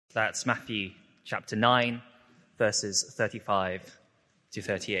That's Matthew chapter 9, verses 35 to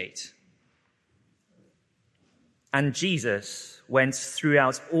 38. And Jesus went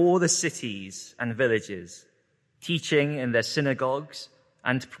throughout all the cities and villages, teaching in their synagogues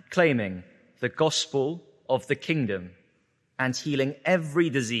and proclaiming the gospel of the kingdom and healing every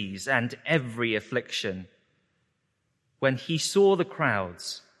disease and every affliction. When he saw the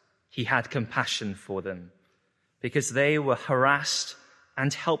crowds, he had compassion for them, because they were harassed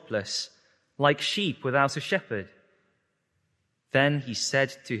and helpless, like sheep without a shepherd. Then he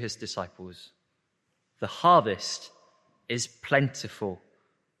said to his disciples, "The harvest is plentiful,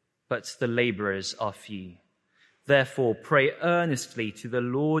 but the laborers are few. Therefore, pray earnestly to the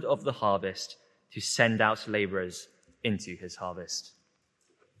Lord of the harvest to send out laborers into his harvest."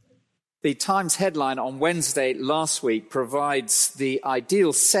 The Times headline on Wednesday last week provides the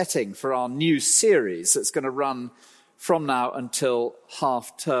ideal setting for our new series that's going to run from now until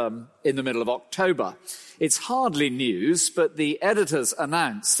half term in the middle of October. It's hardly news, but the editors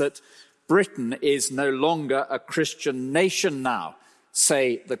announced that Britain is no longer a Christian nation now,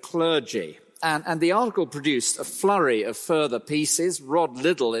 say the clergy. And the article produced a flurry of further pieces. Rod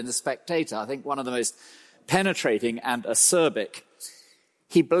Liddell in The Spectator, I think one of the most penetrating and acerbic.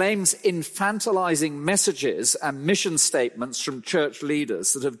 He blames infantilizing messages and mission statements from church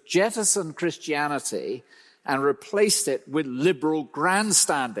leaders that have jettisoned Christianity and replaced it with liberal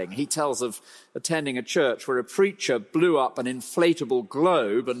grandstanding. He tells of attending a church where a preacher blew up an inflatable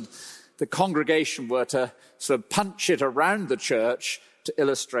globe and the congregation were to sort of punch it around the church to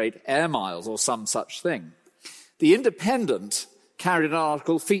illustrate air miles or some such thing. The Independent carried an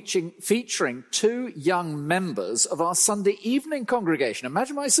article featuring two young members of our Sunday evening congregation.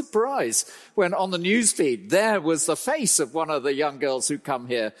 Imagine my surprise when on the newsfeed there was the face of one of the young girls who come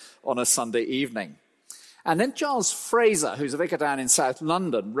here on a Sunday evening. And then Charles Fraser, who's a vicar down in South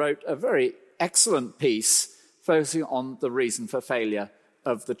London, wrote a very excellent piece focusing on the reason for failure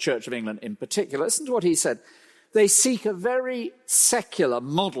of the Church of England in particular. Listen to what he said. They seek a very secular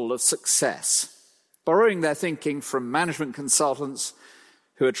model of success, borrowing their thinking from management consultants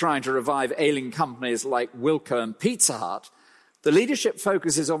who are trying to revive ailing companies like Wilko and Pizza Hut. The leadership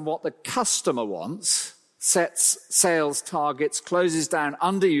focuses on what the customer wants, sets sales targets, closes down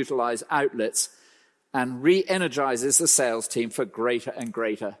underutilized outlets, and re-energizes the sales team for greater and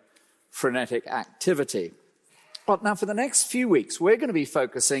greater frenetic activity. But now for the next few weeks, we're going to be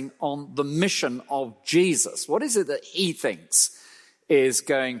focusing on the mission of Jesus. What is it that he thinks is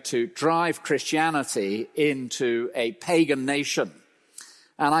going to drive Christianity into a pagan nation?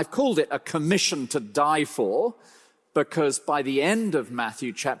 And I've called it a commission to die for, because by the end of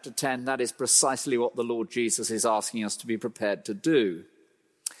Matthew chapter 10, that is precisely what the Lord Jesus is asking us to be prepared to do.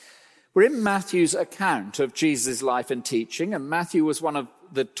 We're in Matthew's account of Jesus' life and teaching, and Matthew was one of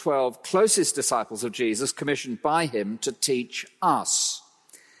the 12 closest disciples of Jesus, commissioned by him to teach us.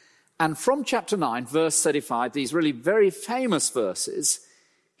 And from chapter 9, verse 35, these really very famous verses,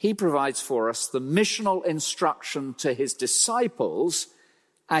 he provides for us the missional instruction to his disciples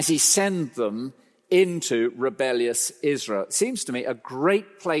as he sends them into rebellious Israel. It seems to me a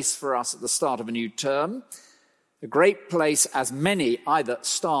great place for us at the start of a new term, a great place as many either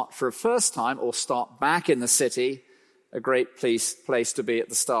start for a first time or start back in the city, a great place to be at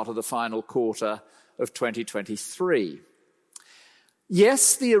the start of the final quarter of 2023.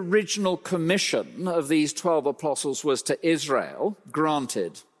 Yes, the original commission of these 12 apostles was to Israel,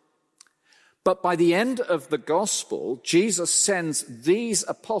 granted. But by the end of the gospel, Jesus sends these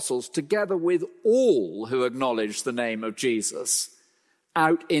apostles together with all who acknowledge the name of Jesus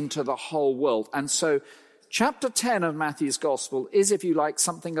out into the whole world. And so chapter 10 of Matthew's gospel is, if you like,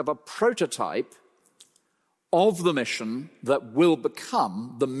 something of a prototype of the mission that will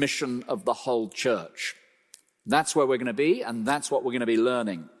become the mission of the whole church. That's where we're going to be, and that's what we're going to be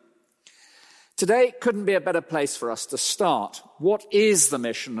learning. Today couldn't be a better place for us to start. What is the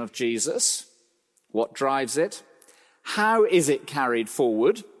mission of Jesus? What drives it? How is it carried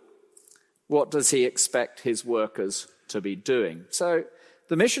forward? What does he expect his workers to be doing? So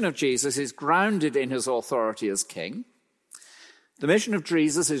the mission of Jesus is grounded in his authority as king. The mission of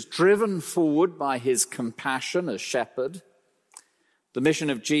Jesus is driven forward by his compassion as shepherd. The mission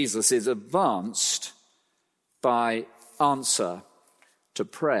of Jesus is advanced by answer to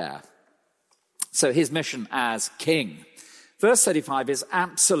prayer. So his mission as king. Verse 35 is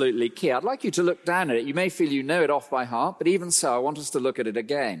absolutely key. I'd like you to look down at it. You may feel you know it off by heart, but even so, I want us to look at it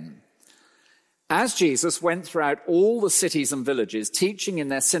again. As Jesus went throughout all the cities and villages, teaching in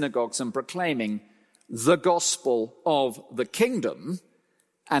their synagogues and proclaiming the gospel of the kingdom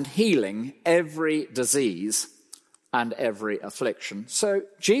and healing every disease and every affliction. So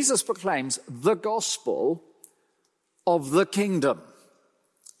Jesus proclaims the gospel of the kingdom.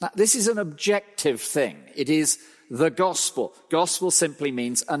 Now, this is an objective thing. It is the gospel. Gospel simply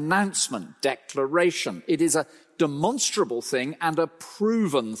means announcement, declaration. It is a demonstrable thing and a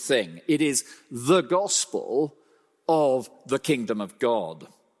proven thing. It is the gospel of the kingdom of God.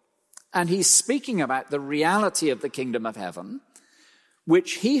 And he's speaking about the reality of the kingdom of heaven,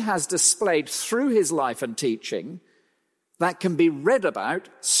 which he has displayed through his life and teaching, that can be read about,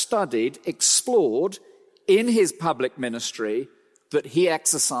 studied, explored in his public ministry that he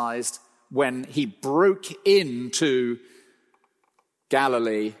exercised when he broke into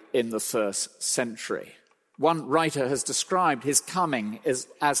Galilee in the first century. One writer has described his coming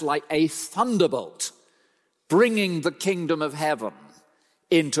as like a thunderbolt, bringing the kingdom of heaven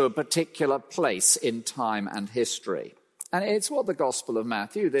into a particular place in time and history. And it's what the Gospel of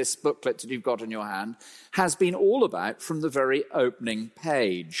Matthew, this booklet that you've got in your hand, has been all about from the very opening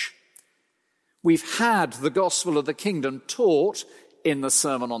page. We've had the gospel of the kingdom taught in the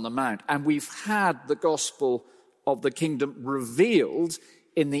Sermon on the Mount, and we've had the gospel of the kingdom revealed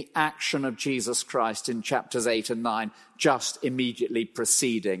in the action of Jesus Christ in chapters 8 and 9, just immediately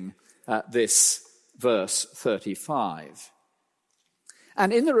preceding this verse 35.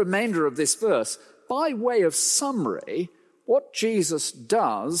 And in the remainder of this verse, by way of summary, what Jesus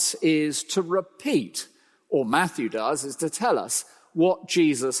does is to repeat, or Matthew does, is to tell us what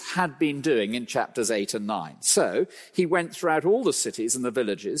Jesus had been doing in chapters 8 and 9. So he went throughout all the cities and the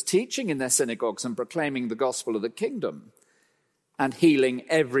villages, teaching in their synagogues and proclaiming the gospel of the kingdom, and healing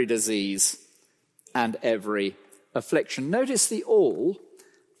every disease and every affliction. Notice the all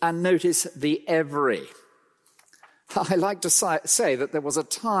and notice the every. I like to say that there was a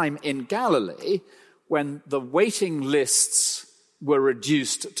time in Galilee when the waiting lists were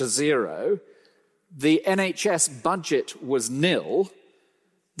reduced to zero, the NHS budget was nil,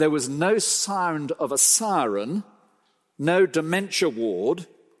 there was no sound of a siren, no dementia ward,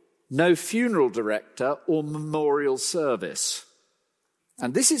 no funeral director or memorial service.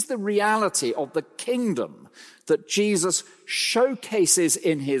 And this is the reality of the kingdom that Jesus showcases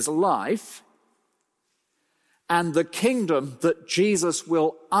in his life, and the kingdom that Jesus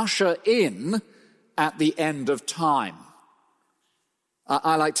will usher in at the end of time.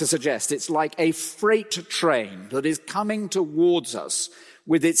 I like to suggest it's like a freight train that is coming towards us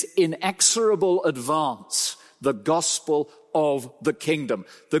with its inexorable advance, the gospel of the kingdom.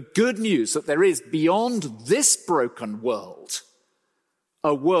 The good news that there is beyond this broken world,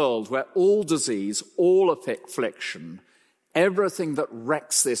 a world where all disease, all affliction, everything that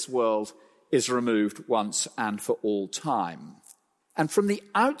wrecks this world is removed once and for all time. And from the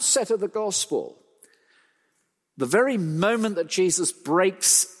outset of the gospel, the very moment that Jesus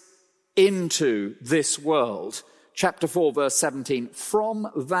breaks into this world, chapter 4, verse 17, from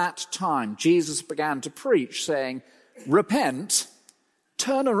that time, Jesus began to preach, saying, repent,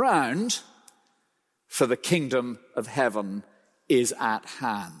 turn around, for the kingdom of heaven is at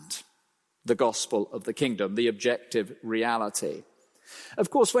hand. The gospel of the kingdom, the objective reality. Of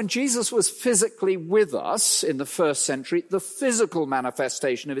course, when Jesus was physically with us in the first century, the physical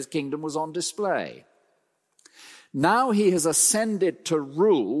manifestation of his kingdom was on display. Now he has ascended to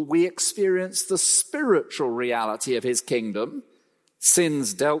rule, we experience the spiritual reality of his kingdom,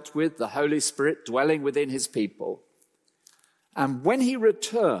 sins dealt with, the Holy Spirit dwelling within his people. And when he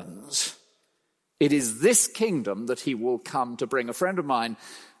returns, it is this kingdom that he will come to bring. A friend of mine,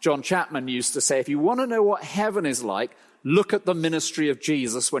 John Chapman, used to say, if you want to know what heaven is like, look at the ministry of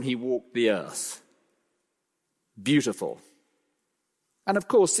Jesus when he walked the earth. Beautiful. And of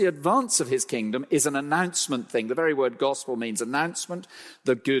course, the advance of his kingdom is an announcement thing. The very word gospel means announcement,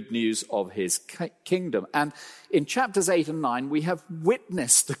 the good news of his kingdom. And in chapters 8 and 9, we have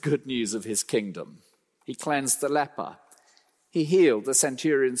witnessed the good news of his kingdom. He cleansed the leper. He healed the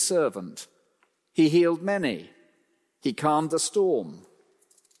centurion's servant. He healed many. He calmed the storm.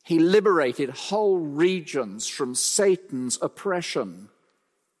 He liberated whole regions from Satan's oppression.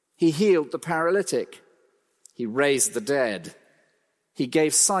 He healed the paralytic. He raised the dead. He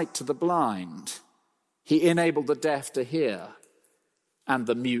gave sight to the blind. He enabled the deaf to hear and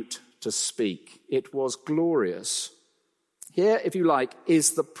the mute to speak. It was glorious. Here, if you like,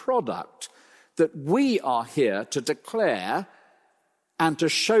 is the product that we are here to declare and to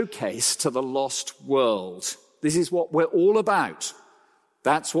showcase to the lost world. This is what we're all about.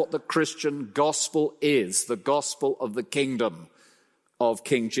 That's what the Christian gospel is, the gospel of the kingdom of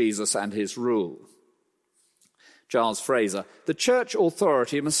King Jesus and his rule. Giles Fraser, the church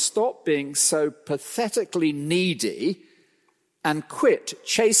authority must stop being so pathetically needy and quit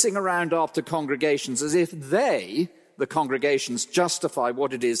chasing around after congregations as if they the congregations justify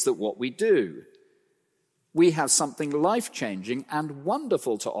what it is what we do. We have something life-changing and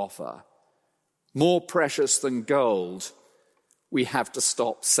wonderful to offer, more precious than gold. We have to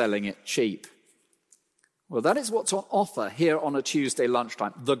stop selling it cheap. Well, that is what's on offer here on a Tuesday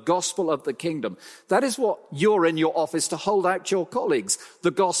lunchtime, the gospel of the kingdom. That is what you're in your office to hold out to your colleagues,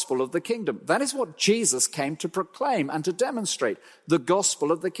 the gospel of the kingdom. That is what Jesus came to proclaim and to demonstrate, the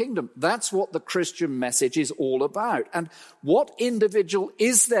gospel of the kingdom. That's what the Christian message is all about. And what individual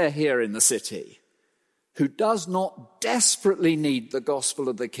is there here in the city who does not desperately need the gospel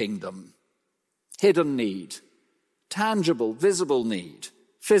of the kingdom? Hidden need, tangible, visible need,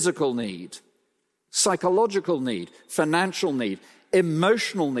 physical need, psychological need, financial need,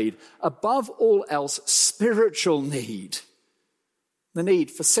 emotional need, above all else, spiritual need. The need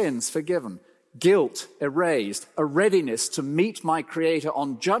for sins forgiven, guilt erased, a readiness to meet my Creator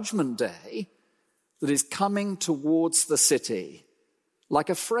on Judgment Day that is coming towards the city like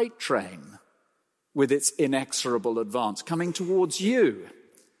a freight train with its inexorable advance, coming towards you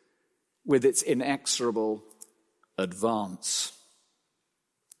with its inexorable advance.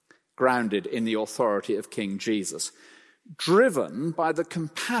 Grounded in the authority of King Jesus, driven by the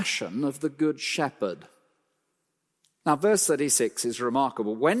compassion of the Good Shepherd. Now, verse 36 is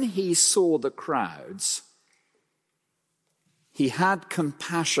remarkable. When he saw the crowds, he had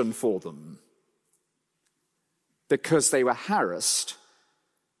compassion for them because they were harassed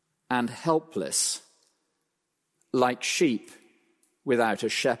and helpless, like sheep without a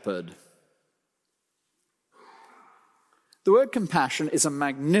shepherd. The word compassion is a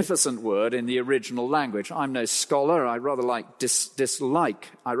magnificent word in the original language. I'm no scholar. I rather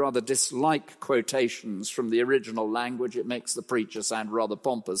dislike quotations from the original language. It makes the preacher sound rather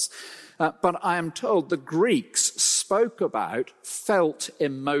pompous. But I am told the Greeks spoke about felt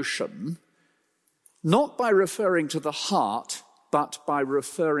emotion, not by referring to the heart, but by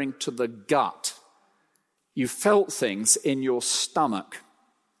referring to the gut. You felt things in your stomach.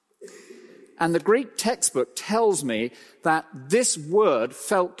 And the Greek textbook tells me that this word,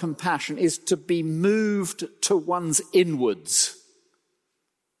 felt compassion, is to be moved to one's inwards,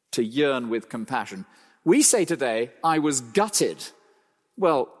 to yearn with compassion. We say today, I was gutted.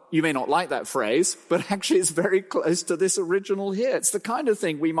 Well, you may not like that phrase, but actually it's very close to this original here. It's the kind of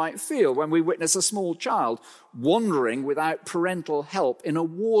thing we might feel when we witness a small child wandering without parental help in a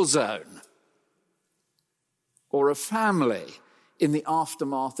war zone, or a family in the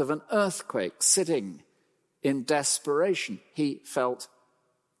aftermath of an earthquake, sitting in desperation. He felt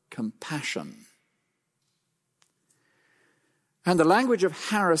compassion. And the language of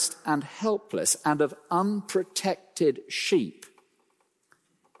harassed and helpless and of unprotected sheep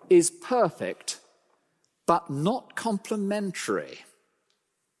is perfect, but not complimentary.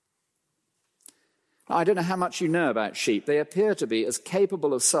 I don't know how much you know about sheep. They appear to be as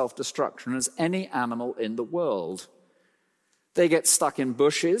capable of self-destruction as any animal in the world. They get stuck in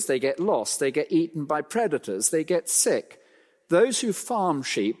bushes, they get lost, they get eaten by predators, they get sick. Those who farm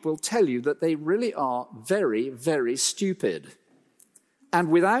sheep will tell you that they really are very, very stupid.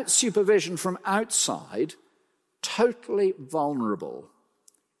 And without supervision from outside, totally vulnerable,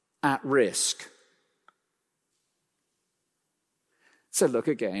 at risk. So look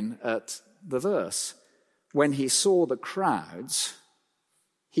again at the verse. When he saw the crowds,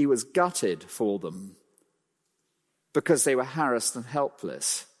 he was gutted for them, because they were harassed and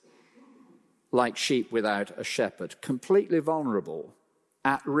helpless, like sheep without a shepherd, completely vulnerable,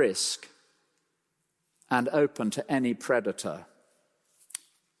 at risk, and open to any predator.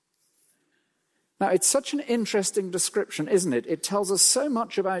 Now, it's such an interesting description, isn't it? It tells us so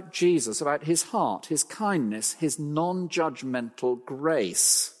much about Jesus, about his heart, his kindness, his non-judgmental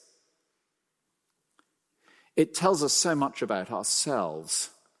grace. It tells us so much about ourselves.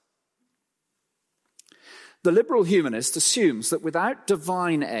 The liberal humanist assumes that without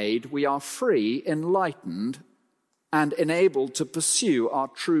divine aid, we are free, enlightened, and enabled to pursue our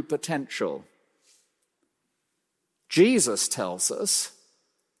true potential. Jesus tells us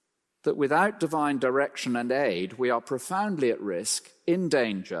that without divine direction and aid, we are profoundly at risk, in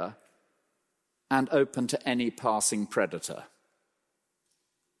danger, and open to any passing predator.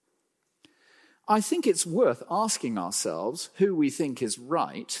 I think it's worth asking ourselves who we think is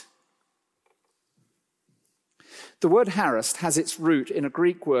right. The word harassed has its root in a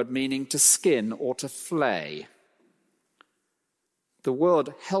Greek word meaning to skin or to flay. The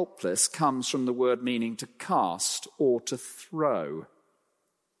word helpless comes from the word meaning to cast or to throw.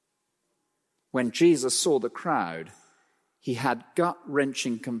 When Jesus saw the crowd, he had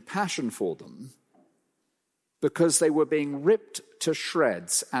gut-wrenching compassion for them because they were being ripped to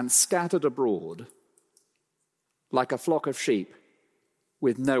shreds and scattered abroad like a flock of sheep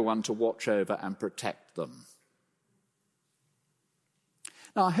with no one to watch over and protect them.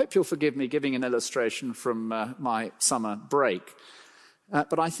 Now, I hope you'll forgive me giving an illustration from my summer break,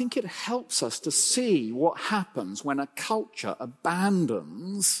 but I think it helps us to see what happens when a culture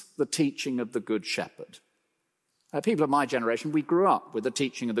abandons the teaching of the Good Shepherd. People of my generation, we grew up with the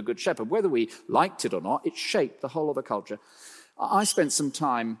teaching of the Good Shepherd. Whether we liked it or not, it shaped the whole of the culture. I spent some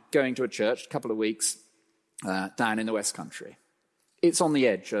time going to a church, a couple of weeks, down in the West Country. It's on the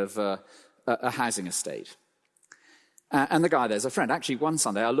edge of a housing estate. And the guy there's a friend. Actually, one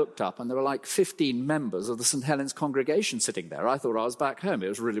Sunday I looked up and there were like 15 members of the St. Helens congregation sitting there. I thought I was back home. It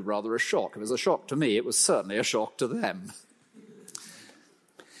was really rather a shock. It was a shock to me. It was certainly a shock to them.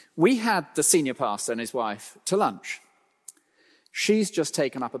 We had the senior pastor and his wife to lunch. She's just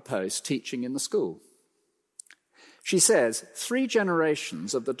taken up a post teaching in the school. She says 3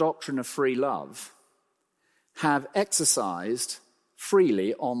 generations of the doctrine of free love have exercised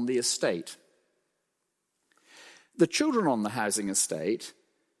freely on the estate. The children on the housing estate,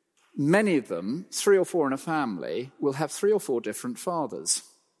 many of them, 3 or 4 in a family, will have 3 or 4 different fathers,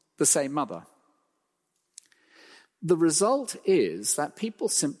 the same mother. The result is that people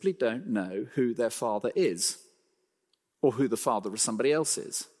simply don't know who their father is or who the father of somebody else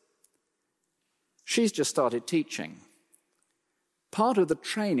is. She's just started teaching. Part of the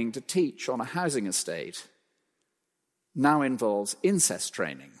training to teach on a housing estate now involves incest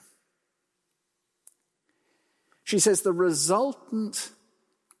training. She says the resultant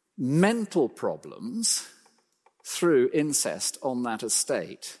mental problems through incest on that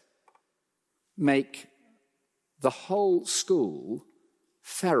estate make the whole school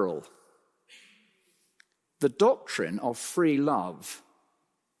feral. The doctrine of free love,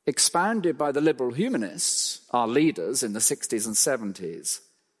 expounded by the liberal humanists, our leaders in the 60s and 70s,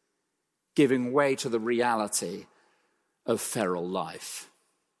 giving way to the reality of feral life.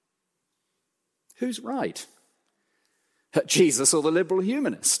 Who's right? Jesus or the liberal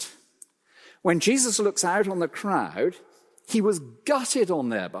humanist? When Jesus looks out on the crowd, he was gutted on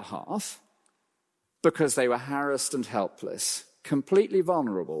their behalf because they were harassed and helpless, completely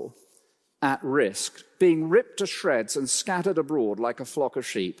vulnerable, at risk, being ripped to shreds and scattered abroad like a flock of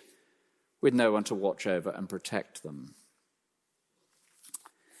sheep with no one to watch over and protect them.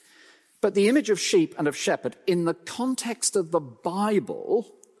 But the image of sheep and of shepherd in the context of the Bible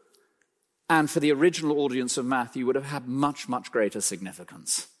and for the original audience of Matthew would have had much, much greater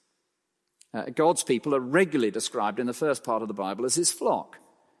significance. God's people are regularly described in the first part of the Bible as his flock.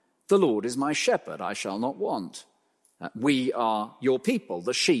 The Lord is my shepherd, I shall not want. We are your people,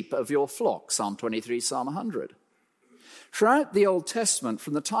 the sheep of your flock, Psalm 23, Psalm 100. Throughout the Old Testament,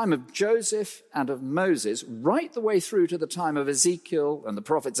 from the time of Joseph and of Moses, right the way through to the time of Ezekiel and the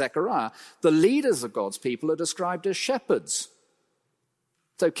prophet Zechariah, the leaders of God's people are described as shepherds.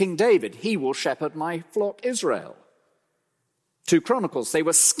 So King David, he will shepherd my flock Israel. 2 Chronicles, they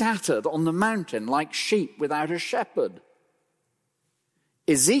were scattered on the mountain like sheep without a shepherd.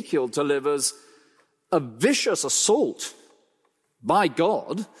 Ezekiel delivers a vicious assault by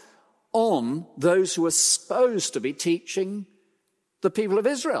God on those who are supposed to be teaching the people of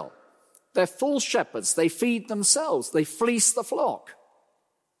Israel. They're false shepherds. They feed themselves. They fleece the flock.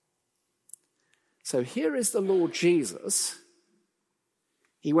 So here is the Lord Jesus.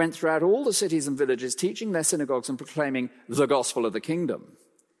 He went throughout all the cities and villages, teaching their synagogues and proclaiming the gospel of the kingdom,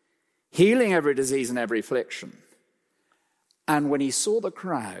 healing every disease and every affliction. And when he saw the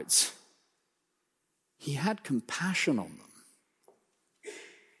crowds, he had compassion on them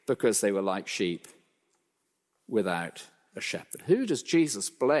because they were like sheep without a shepherd. Who does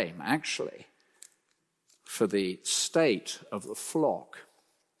Jesus blame, actually, for the state of the flock?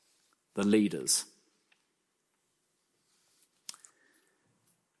 The leaders.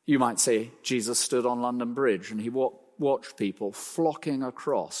 You might say Jesus stood on London Bridge and he watched people flocking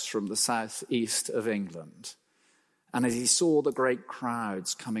across from the southeast of England. And as he saw the great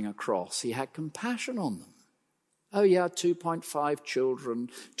crowds coming across, he had compassion on them. Oh yeah, 2.5 children,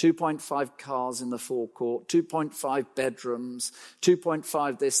 2.5 cars in the forecourt, 2.5 bedrooms,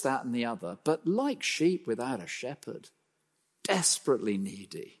 2.5 this, that, and the other. But like sheep without a shepherd, desperately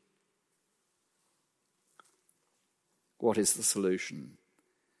needy. What is the solution?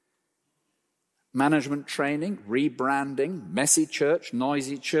 Management training, rebranding, messy church,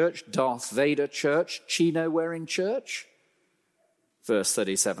 noisy church, Darth Vader church, chino-wearing church? Verse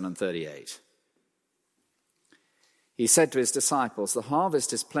 37 and 38. He said to his disciples, the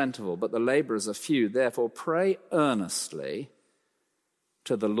harvest is plentiful, but the laborers are few. Therefore, pray earnestly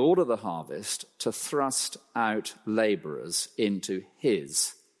to the Lord of the harvest to thrust out laborers into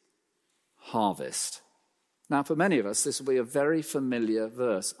his harvest. Now, for many of us, this will be a very familiar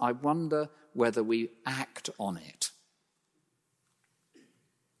verse. I wonder whether we act on it.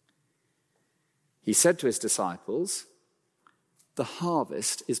 He said to his disciples, "The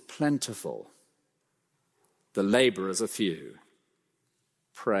harvest is plentiful. The laborers are few.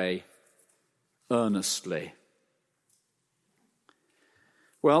 Pray earnestly."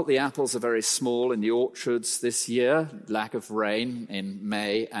 Well, the apples are very small in the orchards this year, lack of rain in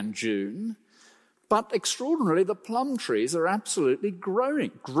May and June. But extraordinarily, the plum trees are absolutely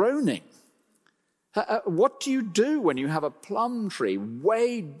groaning. What do you do when you have a plum tree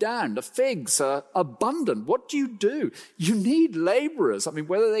way down? The figs are abundant. What do? You need laborers. I mean,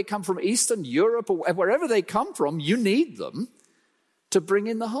 whether they come from Eastern Europe or wherever they come from, you need them to bring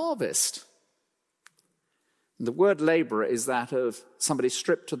in the harvest. And the word laborer is that of somebody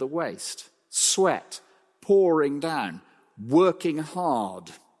stripped to the waist, sweat pouring down, working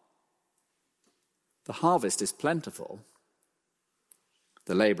hard. The harvest is plentiful.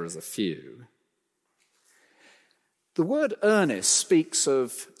 The laborers are few. The word earnest speaks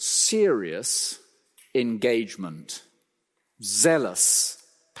of serious engagement, zealous,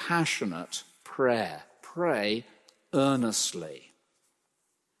 passionate prayer. Pray earnestly.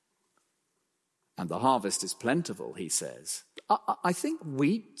 And the harvest is plentiful, he says. I think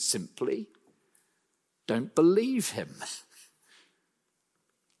we simply don't believe him.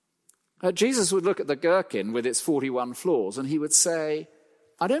 Jesus would look at the gherkin with its 41 flaws and he would say,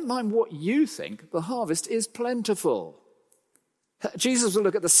 "I don't mind what you think, the harvest is plentiful." Jesus would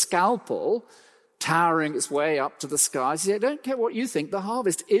look at the scalpel towering its way up to the skies. He said, "I don't care what you think, the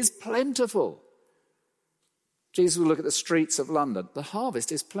harvest is plentiful." Jesus would look at the streets of London. The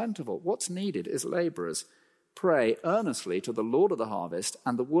harvest is plentiful. What's needed is laborers. Pray earnestly to the Lord of the harvest,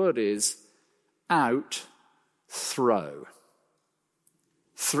 and the word is out, throw.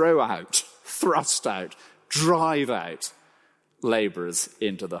 Throw out, thrust out, drive out labourers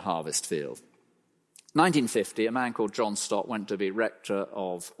into the harvest field. 1950, a man called John Stott went to be rector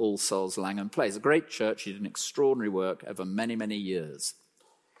of All Souls Langham Place, a great church. He did an extraordinary work over many, many years.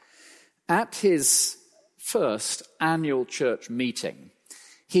 At his first annual church meeting,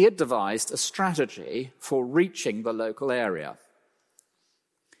 he had devised a strategy for reaching the local area.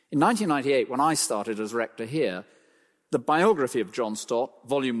 In 1998, when I started as rector here, the biography of John Stott,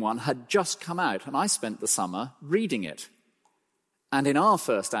 Volume 1, had just come out, and I spent the summer reading it. And in our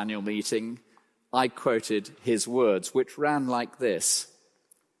first annual meeting, I quoted his words, which ran like this: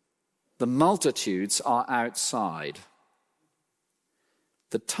 "The multitudes are outside.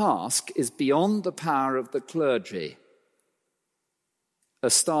 The task is beyond the power of the clergy. A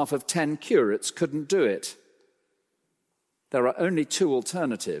staff of 10 curates couldn't do it. There are only 2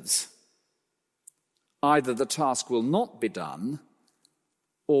 alternatives. Either the task will not be done,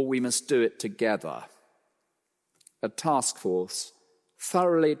 or we must do it together. A task force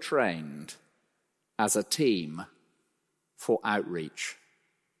thoroughly trained as a team for outreach."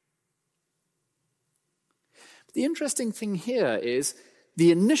 The interesting thing here is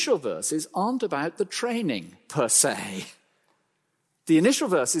the initial verses aren't about the training per se. The initial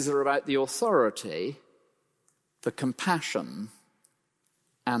verses are about the authority, the compassion,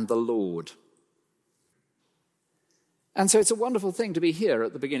 and the Lord. And so it's a wonderful thing to be here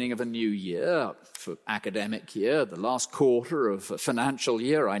at the beginning of a new year, for academic year, the last quarter of a financial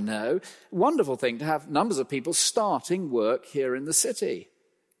year, I know. Wonderful thing to have numbers of people starting work here in the city.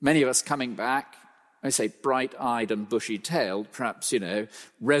 Many of us coming back, I say bright-eyed and bushy-tailed, perhaps,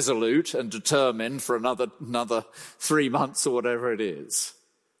 resolute and determined for another 3 months or whatever it is.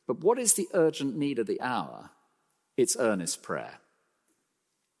 But what is the urgent need of the hour? It's earnest prayer.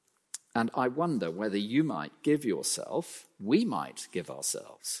 And I wonder whether you might give yourself, we might give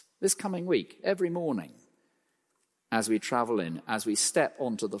ourselves, this coming week, every morning, as we travel in, as we step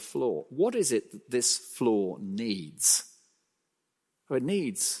onto the floor. What is it that this floor needs? Oh, it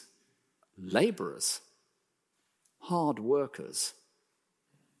needs labourers, hard workers.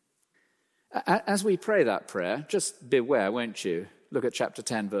 As we pray that prayer, just beware, won't you? Look at chapter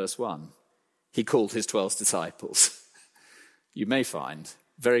 10, verse 1. He called his 12 disciples. You may find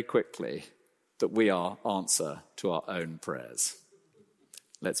very quickly that we are answer to our own prayers.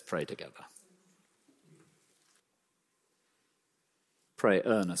 Let's pray together. Pray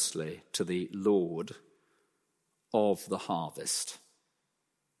earnestly to the Lord of the harvest.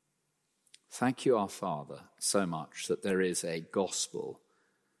 Thank you, our Father, so much that there is a gospel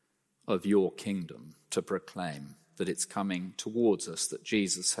of your kingdom to proclaim, that it's coming towards us, that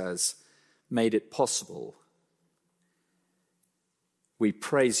Jesus has made it possible. We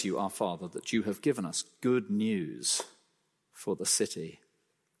praise you, our Father, that you have given us good news for the city.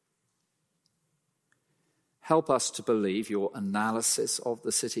 Help us to believe your analysis of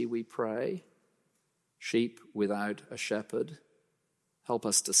the city, we pray. Sheep without a shepherd. Help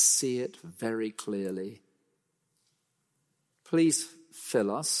us to see it very clearly. Please fill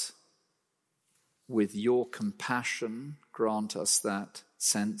us with your compassion. Grant us that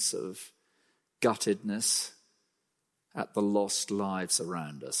sense of guttedness at the lost lives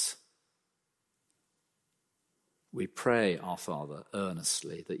around us. We pray, our Father,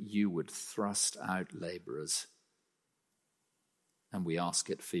 earnestly that you would thrust out labourers, and we ask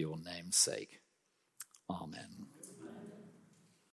it for your name's sake. Amen.